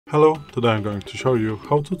Hello, today I'm going to show you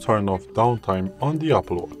how to turn off downtime on the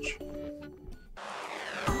Apple Watch.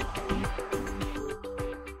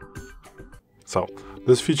 So,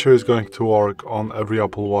 this feature is going to work on every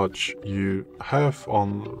Apple Watch you have,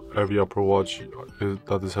 on every Apple Watch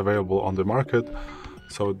that is available on the market.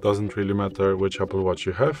 So it doesn't really matter which Apple Watch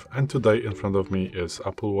you have. And today in front of me is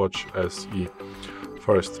Apple Watch SE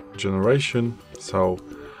first generation. So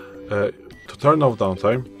to turn off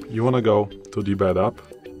downtime, you want to go to the Bed app,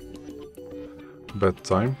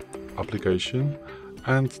 Bedtime application,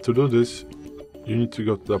 and to do this you need to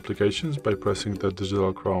go to the applications by pressing the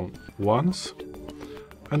digital crown once,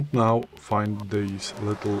 and now find this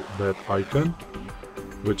little bed icon,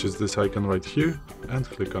 which is this icon right here, and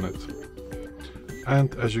click on it.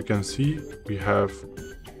 And as you can see, we have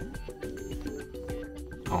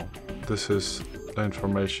this is the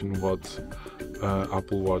information what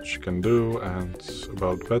Apple Watch can do and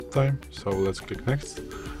about bedtime. So let's click next.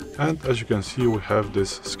 And as you can see, we have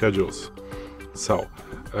these schedules. So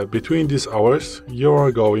between these hours, you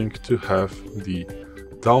are going to have the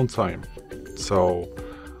downtime. So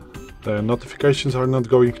the notifications are not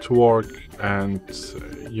going to work, and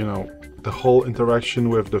the whole interaction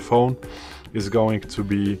with the phone is going to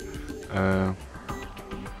be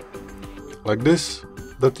like this,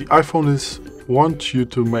 that the iPhone wants you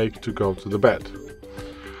to make to go to the bed.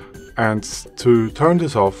 And to turn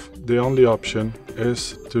this off, the only option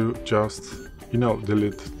is to just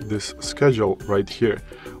delete this schedule right here,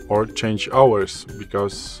 or change hours,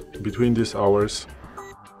 because between these hours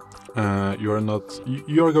you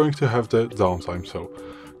are going to have the downtime. So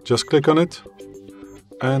just click on it,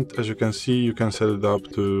 and as you can see, you can set it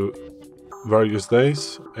up to various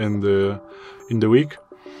days in the week,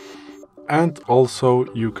 and also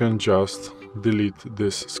you can just delete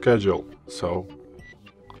this schedule. So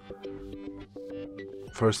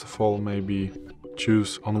first of all, maybe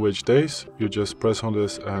choose on which days. You just press on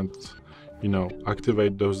this and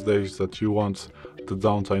activate those days that you want the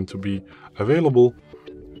downtime to be available.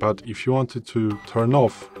 But if you want it to turn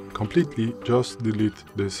off completely, just delete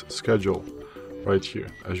this schedule right here,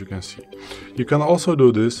 as you can see. You can also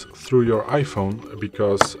do this through your iPhone,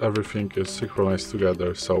 because everything is synchronized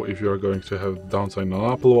together. So if you are going to have downtime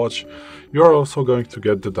on Apple Watch, you are also going to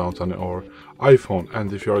get the downtime on iPhone.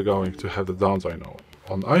 And if you are going to have the downtime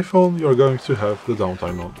on iPhone, you are going to have the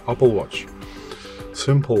downtime on Apple Watch.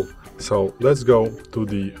 Simple. So let's go to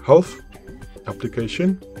the Health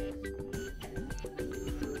application.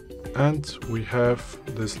 And we have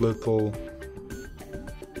this little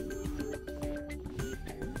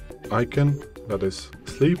icon that is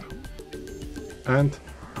sleep, and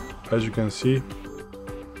as you can see,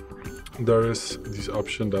 there is this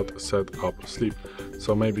option that set up sleep.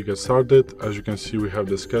 So maybe get started. As you can see, we have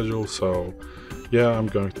the schedule. So yeah, I'm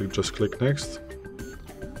going to just click next,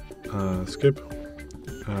 skip,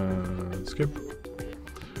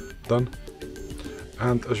 done.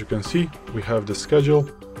 And as you can see, we have the schedule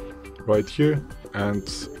right here, and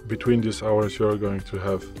between these hours you are going to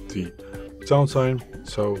have the downtime.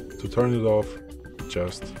 So to turn it off,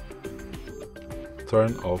 just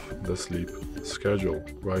turn off the sleep schedule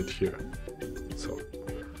right here. So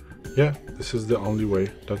yeah, this is the only way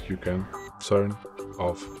that you can turn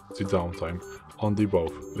off the downtime on the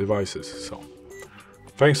both devices. So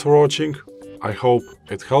thanks for watching. I hope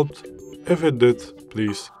it helped. If it did,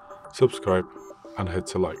 please subscribe and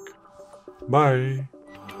hit a like. Bye.